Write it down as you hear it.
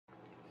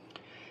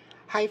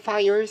Hi,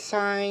 fire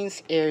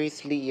signs,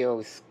 Aries,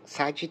 Leo,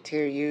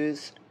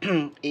 Sagittarius.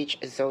 Each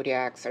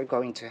zodiacs are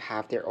going to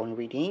have their own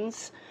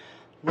readings,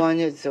 one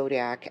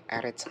zodiac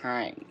at a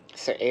time.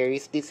 So,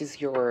 Aries, this is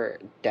your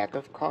deck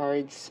of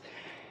cards.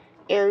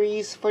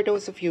 Aries, for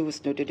those of you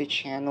who's new to the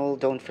channel,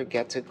 don't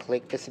forget to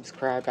click the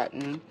subscribe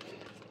button,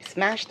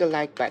 smash the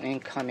like button,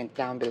 and comment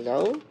down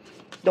below.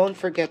 Don't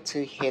forget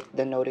to hit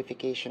the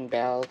notification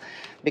bell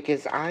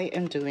because I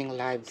am doing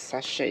live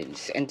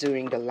sessions, and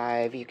during the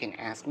live you can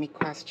ask me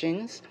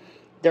questions.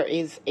 There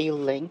is a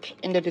link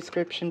in the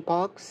description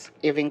box.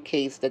 If in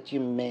case that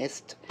you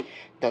missed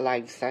the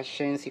live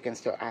sessions, you can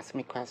still ask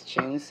me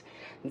questions.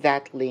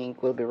 That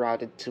link will be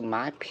routed to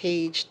my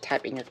page.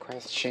 Type in your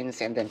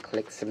questions and then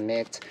click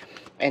submit.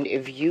 And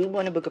if you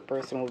want to book a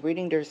personal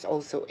reading, there's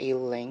also a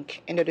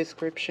link in the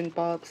description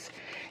box.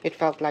 It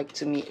felt like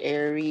to me,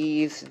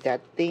 Aries,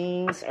 that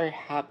things are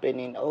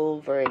happening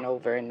over and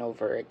over and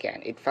over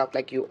again. It felt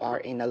like you are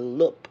in a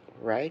loop,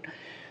 right?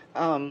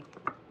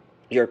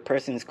 Your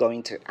person is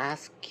going to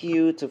ask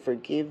you to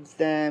forgive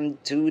them,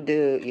 do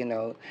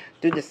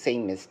the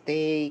same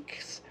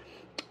mistakes,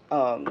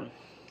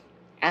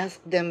 ask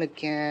them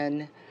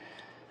again,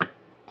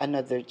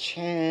 another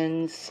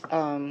chance.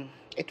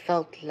 It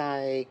felt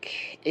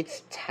like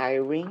it's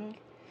tiring.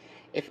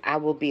 If I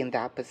will be in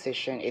that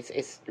position,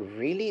 it's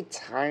really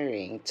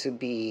tiring to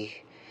be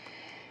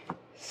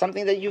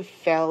something that you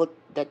felt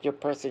that your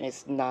person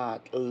is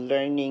not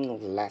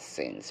learning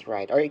lessons,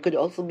 right? Or it could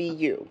also be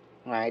you,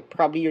 right?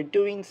 Probably you're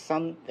doing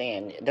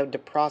something. The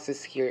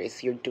process here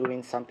is you're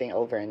doing something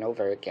over and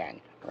over again,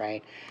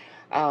 right?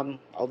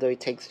 Although it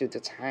takes two to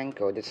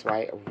tango, that's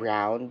why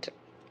round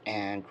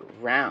and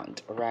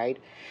round, right?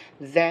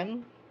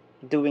 Them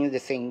doing the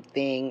same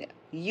thing,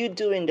 you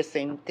doing the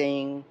same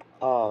thing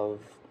of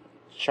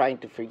trying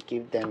to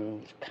forgive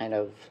them, kind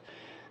of.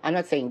 I'm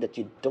not saying that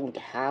you don't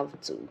have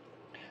to,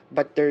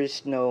 but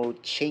there's no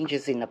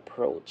changes in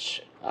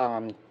approach.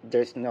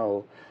 There's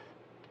no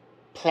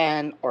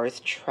plan or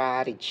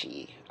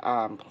strategy,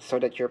 so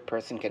that your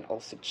person can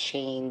also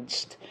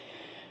change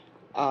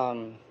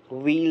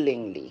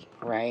willingly,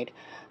 right?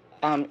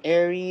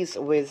 Aries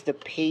with the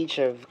Page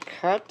of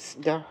Cups,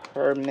 the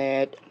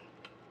Hermit,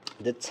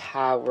 the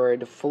Tower,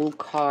 the Full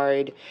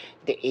card,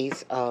 the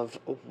Ace of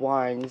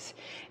Wands.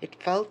 It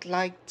felt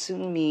like to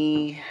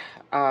me,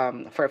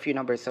 for a few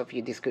numbers of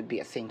you, this could be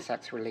a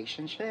same-sex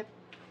relationship.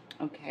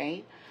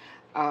 Okay.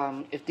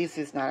 If this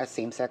is not a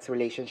same-sex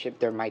relationship,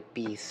 there might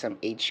be some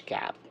age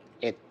gap.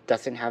 It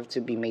doesn't have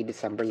to be May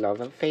December love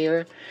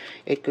affair.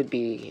 It could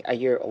be a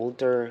year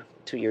older,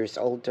 2 years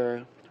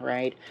older,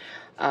 right?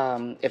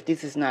 If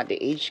this is not the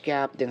age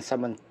gap, then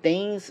someone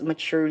thinks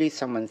maturely,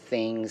 someone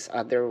thinks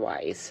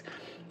otherwise.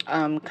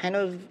 Kind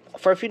of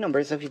for a few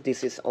numbers of you,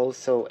 this is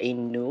also a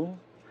new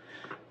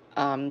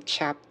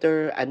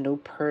chapter, a new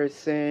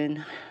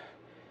person.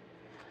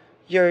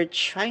 You're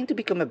trying to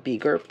become a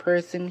bigger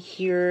person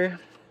here.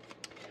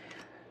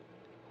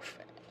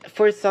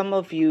 For some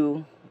of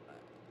you,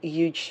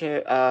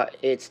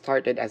 it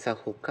started as a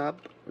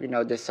hookup.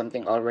 There's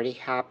something already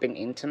happened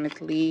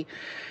intimately.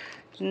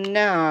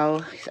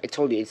 Now, I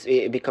told you,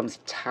 it becomes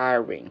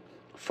tiring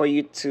for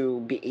you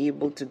to be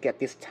able to get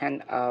this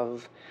 10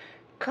 of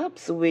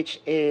Cups,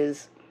 which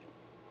is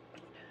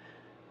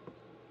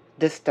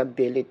the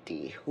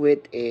stability,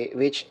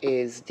 which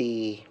is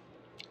the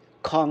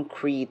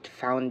concrete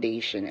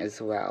foundation as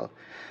well.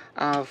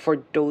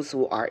 For those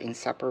who are in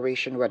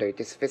separation, whether it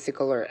is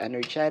physical or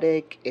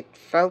energetic, it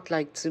felt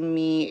like to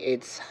me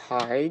it's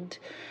hard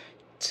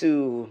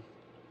to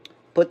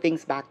put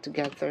things back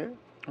together,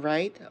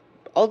 right?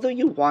 Although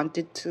you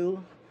wanted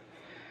to,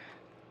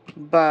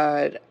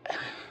 but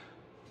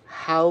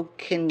how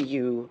can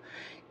you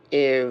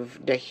if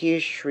the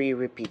history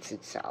repeats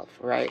itself,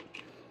 right?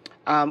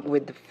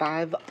 With the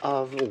 5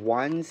 of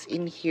Wands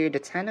in here, the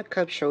 10 of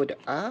Cups showed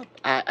up.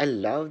 I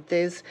love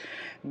this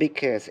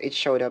because it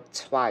showed up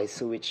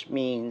twice, which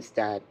means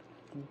that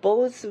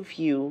both of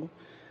you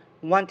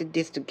wanted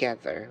this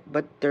together,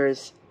 but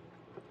there's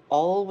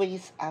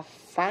always a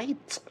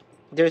fight.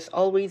 There's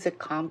always a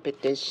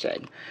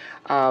competition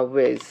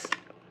with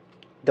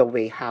the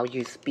way how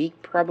you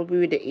speak. Probably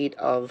with the 8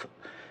 of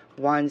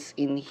Wands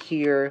in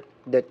here,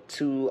 the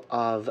 2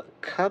 of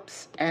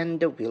Cups, and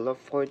the Wheel of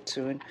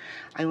Fortune.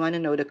 I want to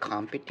know the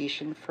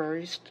competition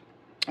first.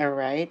 All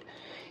right,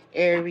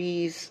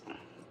 Aries,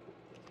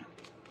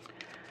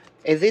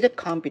 is it a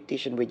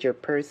competition with your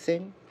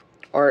person,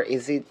 or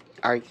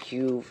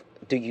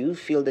do you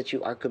feel that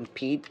you are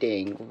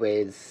competing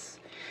with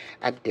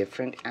a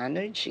different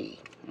energy?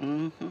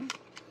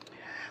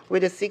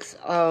 With the 6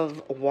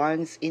 of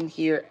Wands in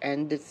here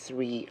and the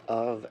 3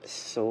 of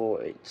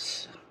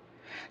Swords.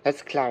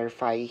 Let's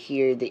clarify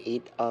here the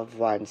 8 of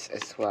Wands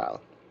as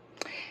well.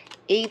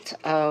 8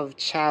 of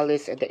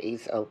Chalice and the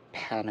Ace of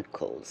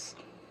Pentacles.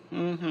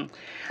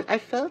 I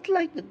felt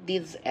like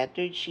this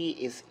energy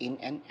is in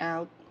and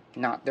out,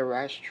 not the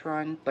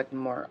restaurant, but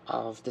more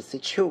of the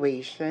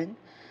situation.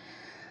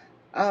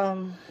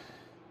 Um,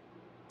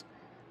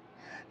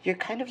 you're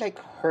kind of like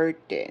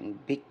hurting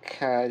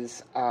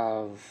because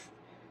of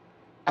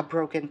a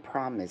broken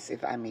promise,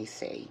 if I may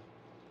say.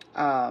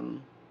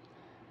 Um,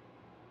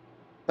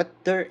 but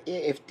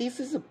if this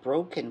is a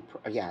broken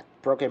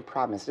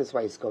promise, that's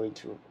why it's going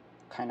to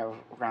kind of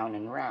round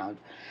and round.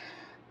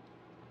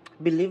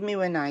 Believe me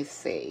when I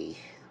say,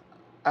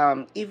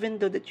 even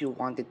though that you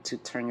wanted to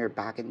turn your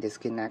back in this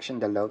connection,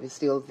 the love is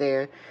still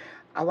there.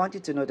 I want you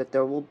to know that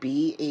there will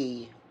be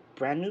a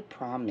brand new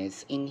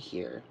promise in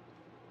here,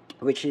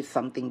 which is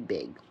something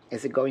big.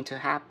 Is it going to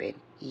happen?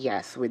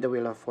 Yes, with the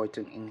Wheel of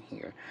Fortune in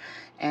here.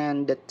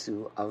 And the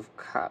Two of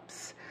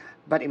Cups.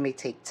 But it may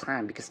take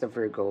time because the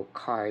Virgo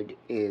card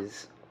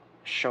is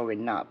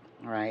showing up,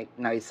 right?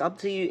 Now, it's up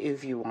to you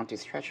if you want to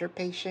stretch your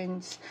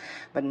patience.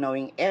 But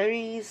knowing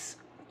Aries,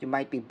 you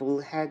might be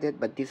bullheaded,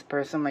 but this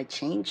person might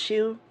change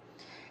you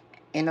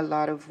in a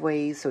lot of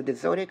ways. So the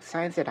zodiac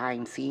signs that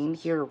I'm seeing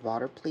here,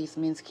 water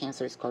placements,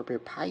 Cancer, Scorpio,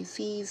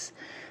 Pisces,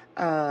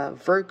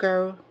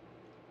 Virgo,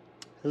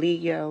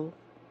 Leo,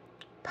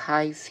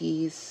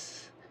 Pisces.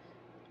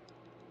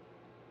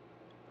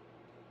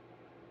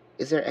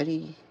 Is there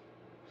any?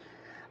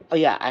 Oh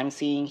yeah, I'm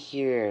seeing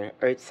here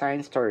Earth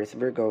signs, Taurus,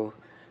 Virgo,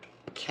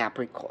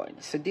 Capricorn.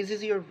 So this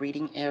is your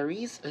reading,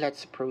 Aries.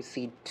 Let's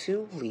proceed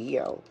to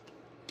Leo.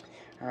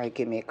 All right,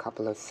 give me a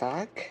couple of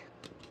sec.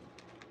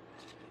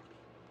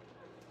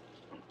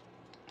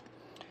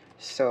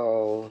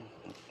 So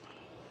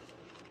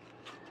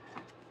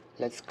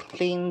let's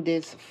clean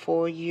this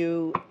for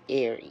you,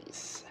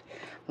 Aries.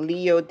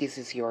 Leo, this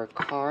is your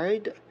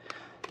card.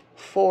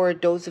 For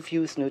those of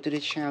you who's new to the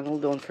channel,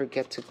 don't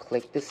forget to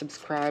click the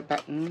subscribe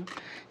button,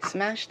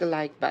 smash the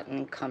like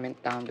button,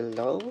 comment down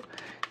below.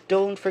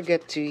 Don't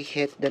forget to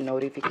hit the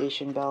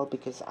notification bell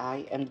because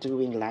I am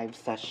doing live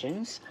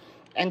sessions.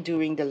 And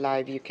during the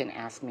live, you can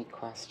ask me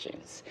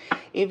questions.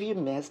 If you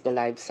missed the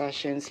live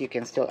sessions, you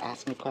can still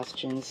ask me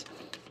questions.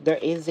 There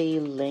is a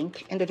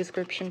link in the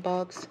description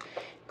box.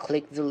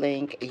 Click the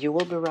link. You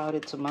will be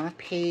routed to my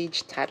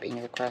page. Type in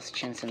your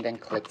questions and then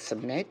click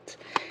submit.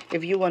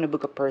 If you want to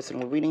book a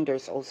personal reading,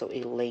 there's also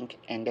a link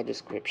in the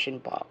description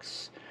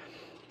box.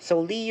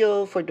 So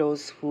Leo, for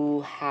those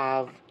who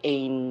have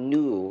a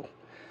new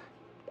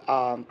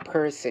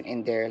person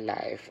in their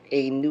life,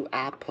 a new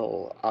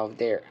apple of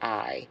their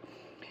eye,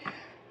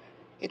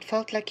 it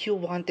felt like you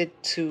wanted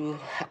to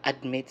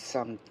admit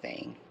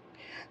something.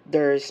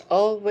 There's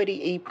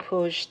already a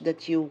push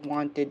that you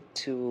wanted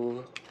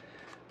to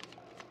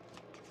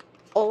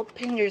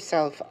open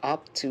yourself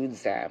up to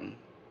them.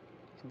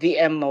 The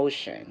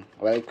emotion,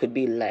 well, it could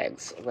be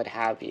legs, what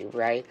have you,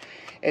 right?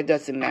 It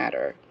doesn't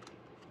matter.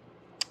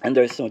 And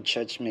there's no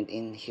judgment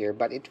in here,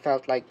 but it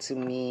felt like to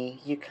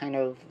me, you kind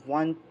of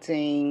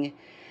wanting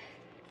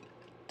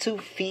to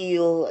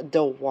feel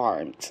the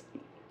warmth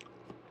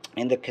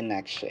in the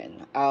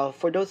connection.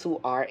 For those who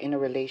are in a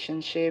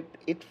relationship,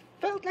 it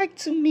felt like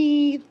to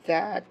me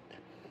that,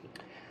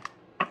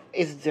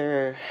 is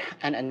there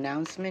an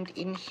announcement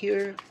in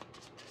here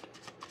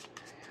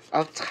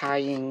of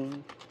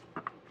tying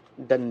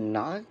the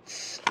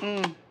knots?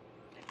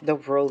 The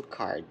World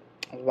card.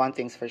 One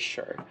thing's for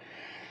sure.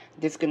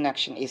 This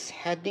connection is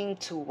heading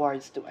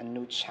towards to a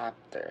new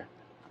chapter.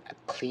 A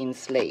clean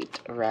slate,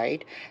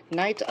 right?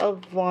 Knight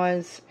of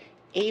Wands,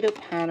 Eight of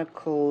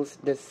Pentacles,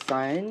 the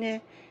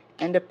Sun,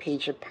 and the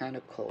Page of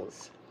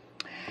Pentacles.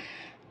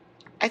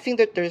 I think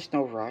that there's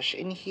no rush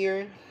in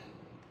here.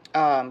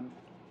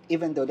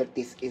 Even though that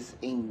this is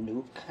a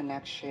new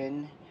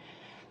connection.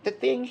 The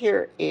thing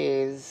here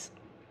is,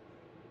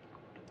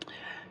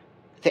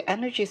 the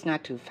energy is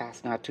not too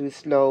fast, not too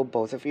slow.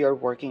 Both of you are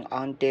working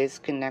on this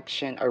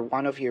connection, or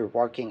one of you are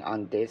working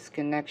on this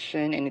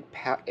connection, and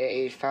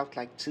it felt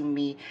like to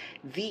me,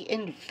 the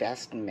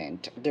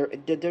investment, there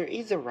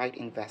is a right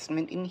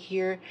investment in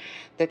here,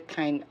 that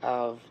kind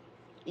of,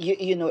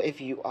 you know, if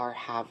you are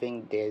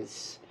having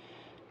this,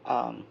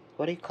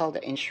 what do you call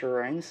the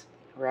insurance,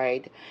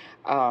 right?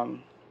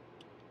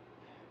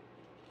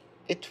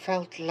 It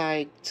felt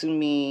like to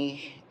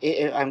me,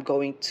 I'm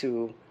going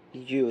to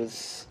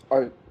use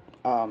or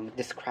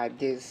describe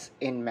this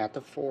in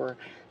metaphor,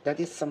 that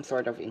is some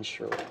sort of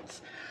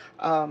insurance.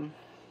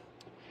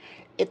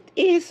 It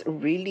is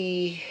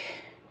really,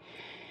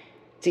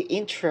 the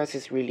interest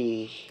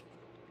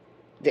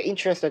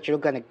that you're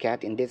gonna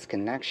get in this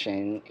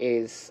connection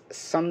is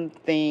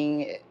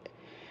something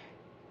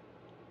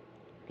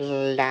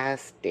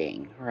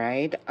lasting,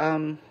 right?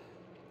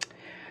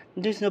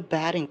 There's no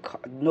bad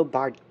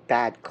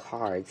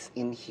cards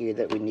in here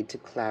that we need to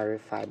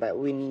clarify, but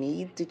we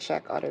need to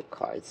check other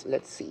cards.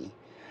 Let's see.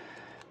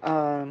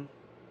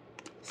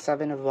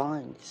 Seven of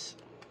Wands,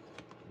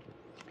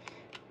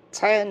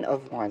 10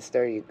 of Wands.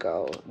 There you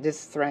go. This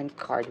Strength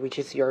card, which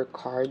is your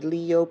card,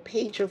 Leo.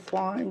 Page of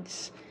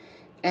Wands,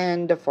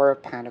 and the Four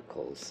of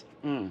Pentacles.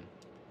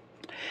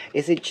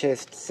 Is it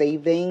just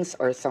savings,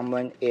 or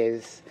someone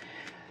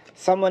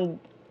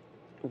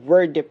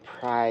were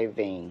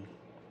depriving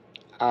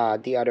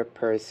the other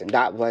person?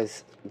 That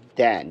was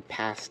then,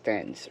 past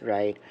tense,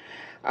 right?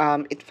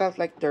 It felt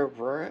like there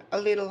were a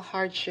little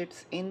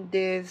hardships in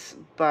this,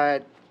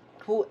 but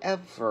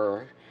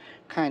whoever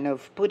kind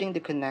of putting the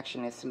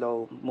connection in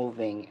slow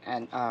moving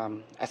and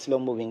a slow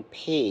moving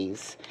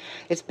pace,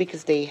 it's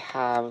because they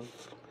have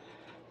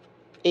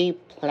a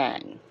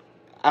plan,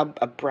 a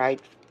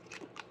bright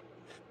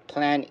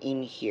plan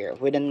in here.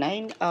 With the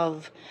Nine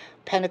of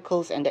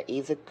Pentacles and the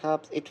Ace of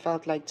Cups, it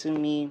felt like to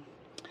me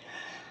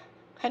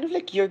kind of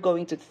like you're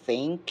going to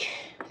thank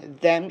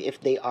them if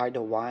they are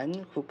the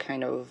one who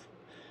kind of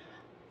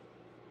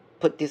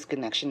put this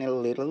connection a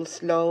little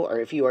slow, or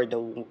if you're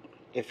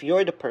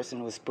the person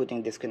who's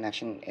putting this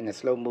connection in a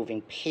slow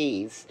moving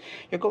pace,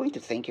 you're going to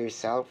thank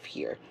yourself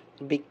here,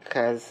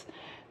 because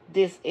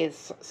this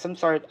is some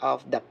sort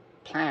of the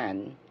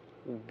plan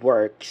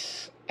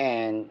works,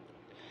 and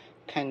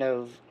kind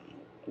of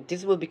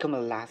this will become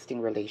a lasting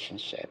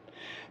relationship.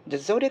 The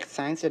zodiac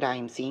signs that I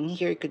am seeing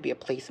here, it could be a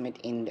placement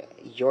in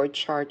your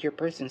chart, your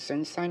person's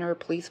sun sign, or a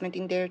placement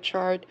in their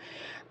chart.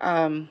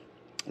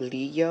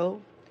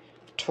 Leo,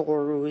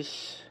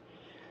 Taurus.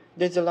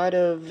 There's a lot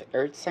of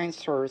earth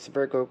signs: Taurus,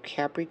 Virgo,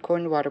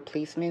 Capricorn, water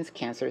placements,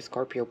 Cancer,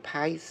 Scorpio,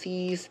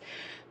 Pisces,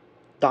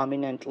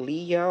 dominant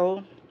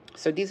Leo.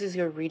 So this is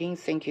your reading.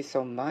 Thank you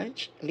so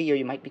much. Leo,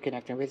 you might be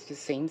connecting with the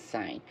same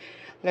sign.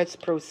 Let's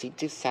proceed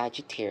to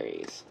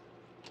Sagittarius.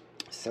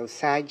 So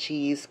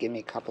Saggies, give me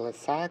a couple of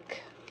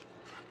sec.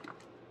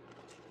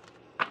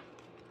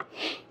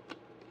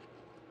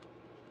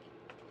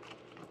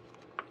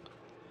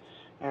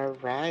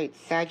 Alright,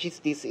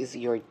 Saggies, this is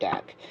your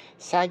deck.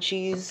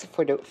 Saggies,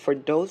 for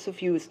those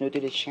of you who's new to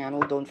the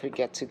channel, don't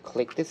forget to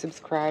click the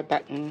subscribe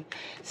button,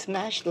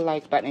 smash the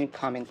like button, and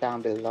comment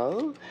down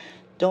below.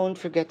 Don't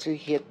forget to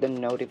hit the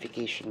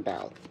notification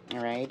bell,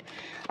 alright?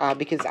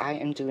 Because I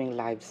am doing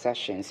live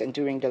sessions, and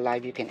during the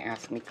live you can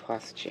ask me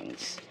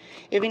questions.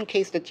 If in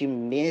case that you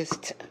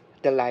missed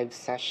the live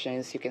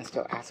sessions, you can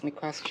still ask me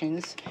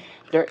questions.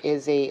 There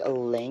is a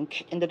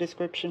link in the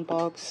description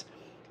box.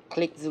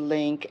 Click the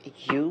link,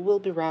 you will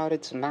be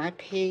routed to my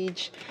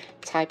page.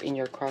 Type in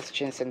your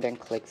questions and then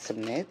click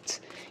submit.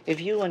 If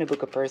you want to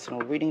book a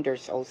personal reading,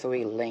 there's also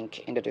a link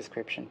in the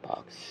description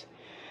box.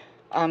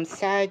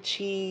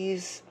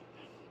 Saggies,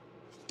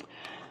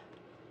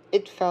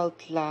 it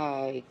felt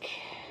like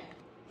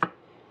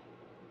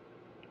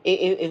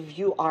if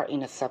you are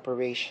in a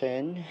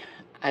separation,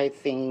 I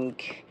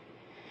think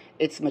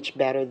it's much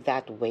better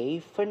that way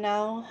for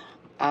now,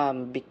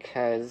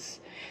 because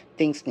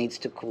things needs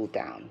to cool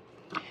down.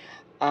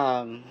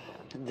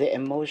 The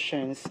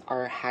emotions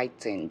are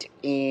heightened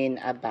in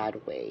a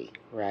bad way,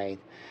 right?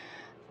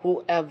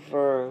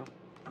 Whoever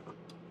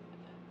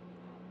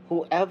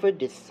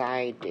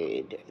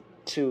decided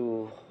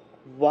to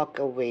walk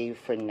away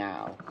for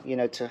now,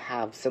 to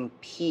have some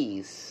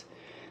peace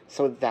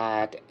so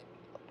that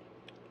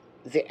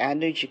the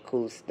energy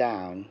cools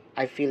down,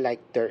 I feel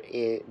like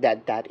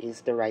that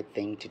is the right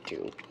thing to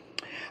do.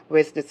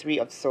 With the Three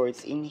of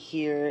Swords in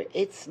here,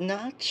 it's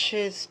not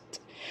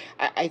just,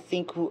 I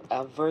think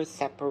whoever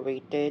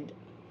separated,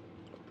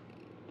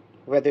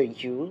 whether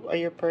you or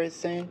your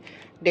person,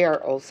 they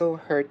are also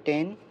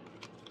hurting.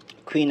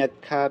 Queen of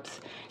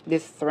Cups,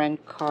 this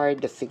Strength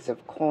card, the Six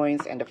of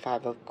Coins, and the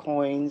Five of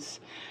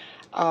Coins.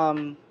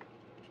 They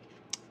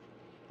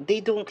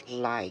don't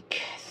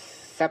like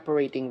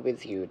separating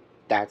with you,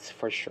 that's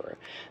for sure.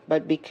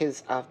 But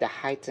because of the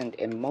heightened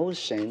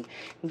emotion,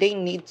 they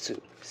need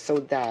to, so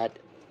that,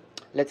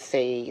 let's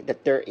say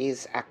that there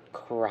is a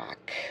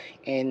crack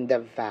in the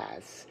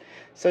vase,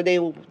 so they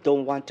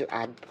don't want to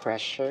add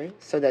pressure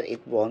so that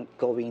it won't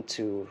going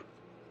to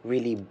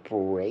really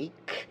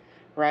break,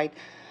 right?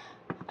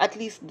 At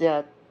least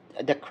the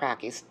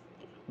crack is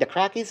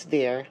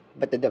there,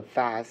 but the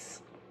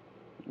vase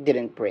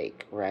didn't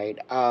break, right?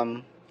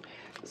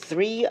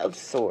 Three of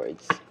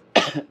Swords.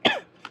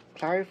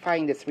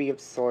 Clarifying the Three of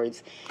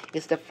Swords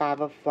is the Five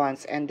of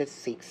Wands and the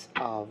Six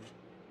of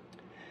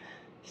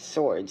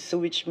Swords. So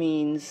which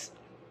means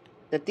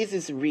that this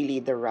is really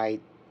the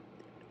right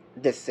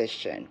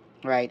decision,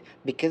 right?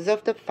 Because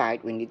of the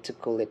fight, we need to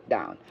cool it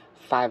down.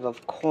 Five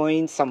of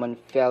Coins, someone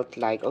felt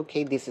like,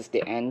 okay, this is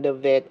the end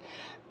of it.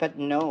 But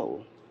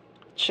no.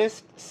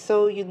 Just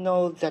so you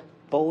know that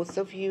both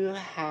of you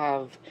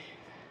have,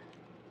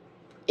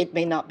 it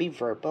may not be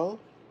verbal,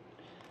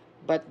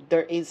 but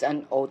there is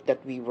an oath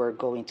that we were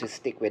going to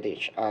stick with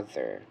each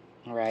other,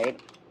 right?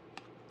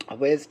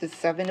 With the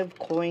Seven of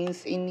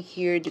Coins in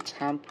here, the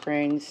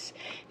Temperance,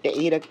 the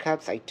Eight of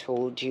Cups, I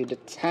told you, the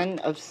Ten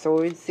of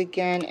Swords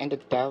again, and the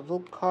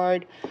Devil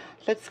card.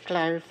 Let's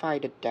clarify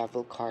the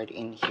Devil card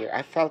in here.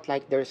 I felt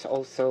like there's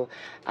also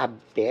a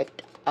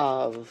bit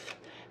of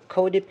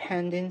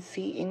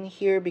codependency in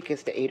here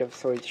because the Eight of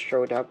Swords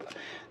showed up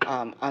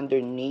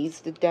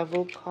underneath the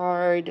Devil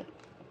card.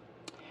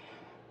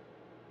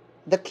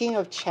 The King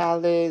of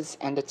Chalice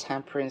and the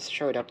Temperance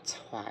showed up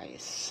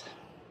twice.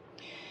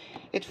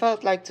 It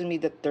felt like to me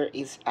that there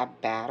is a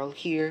battle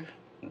here.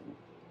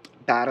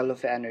 Battle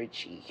of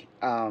energy.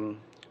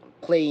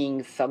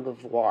 Playing Thug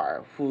of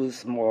War.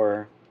 Who's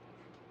more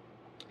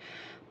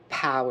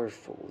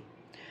powerful?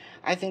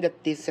 I think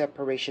that this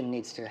separation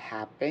needs to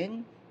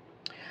happen.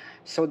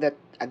 So that,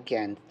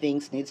 again,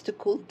 things needs to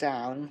cool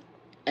down.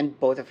 and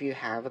both of you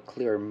have a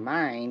clear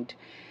mind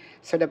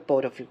so that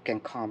both of you can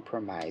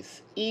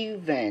compromise.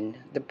 Even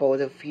the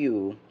both of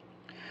you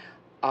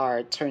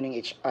are turning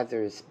each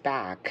other's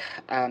back,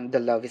 the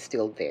love is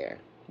still there.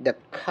 The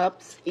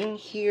cups in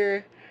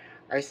here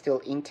are still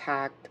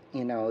intact.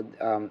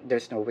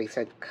 There's no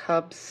wasted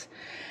cups.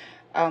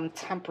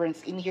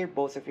 Temperance in here,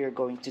 both of you are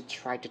going to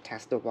try to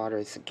test the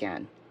waters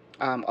again.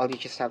 All you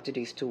just have to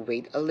do is to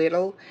wait a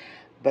little,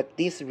 but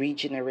this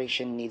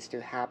regeneration needs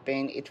to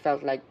happen. It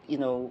felt like,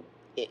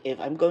 if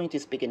I'm going to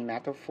speak in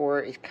metaphor,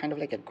 it's kind of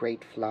like a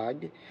great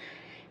flood.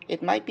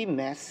 It might be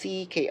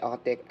messy,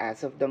 chaotic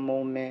as of the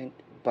moment,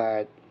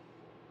 but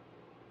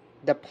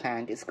the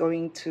plant is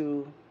going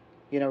to,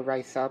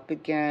 rise up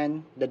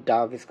again. The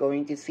dove is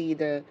going to see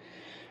the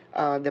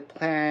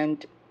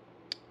plant.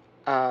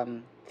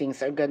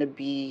 Things are gonna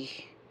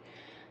be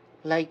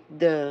like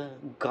the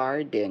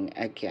garden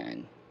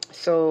again.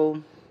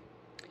 So,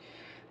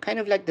 kind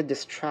of like the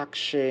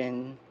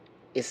distraction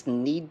is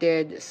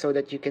needed so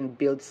that you can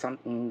build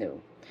something new.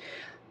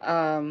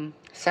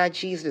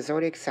 Sagis, the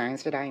zodiac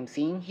signs that I am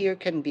seeing here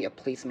can be a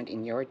placement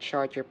in your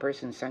chart, your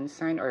person's sun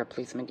sign, or a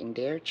placement in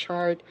their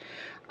chart.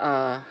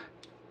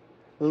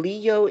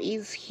 Leo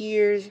is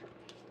here.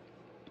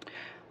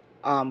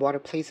 Water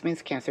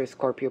placements, Cancer,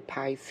 Scorpio,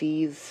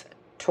 Pisces.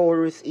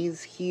 Taurus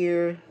is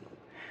here.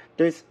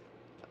 There's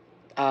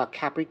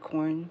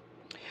Capricorn.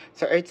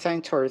 So Earth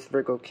sign, Taurus,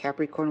 Virgo,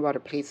 Capricorn, water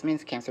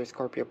placements, Cancer,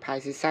 Scorpio,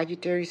 Pisces,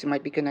 Sagittarius. You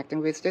might be connecting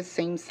with the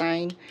same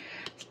sign.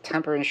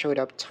 Temperance showed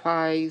up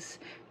twice.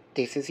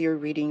 This is your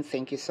reading.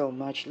 Thank you so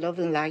much. Love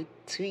and light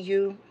to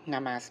you.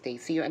 Namaste.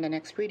 See you in the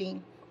next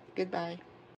reading. Goodbye.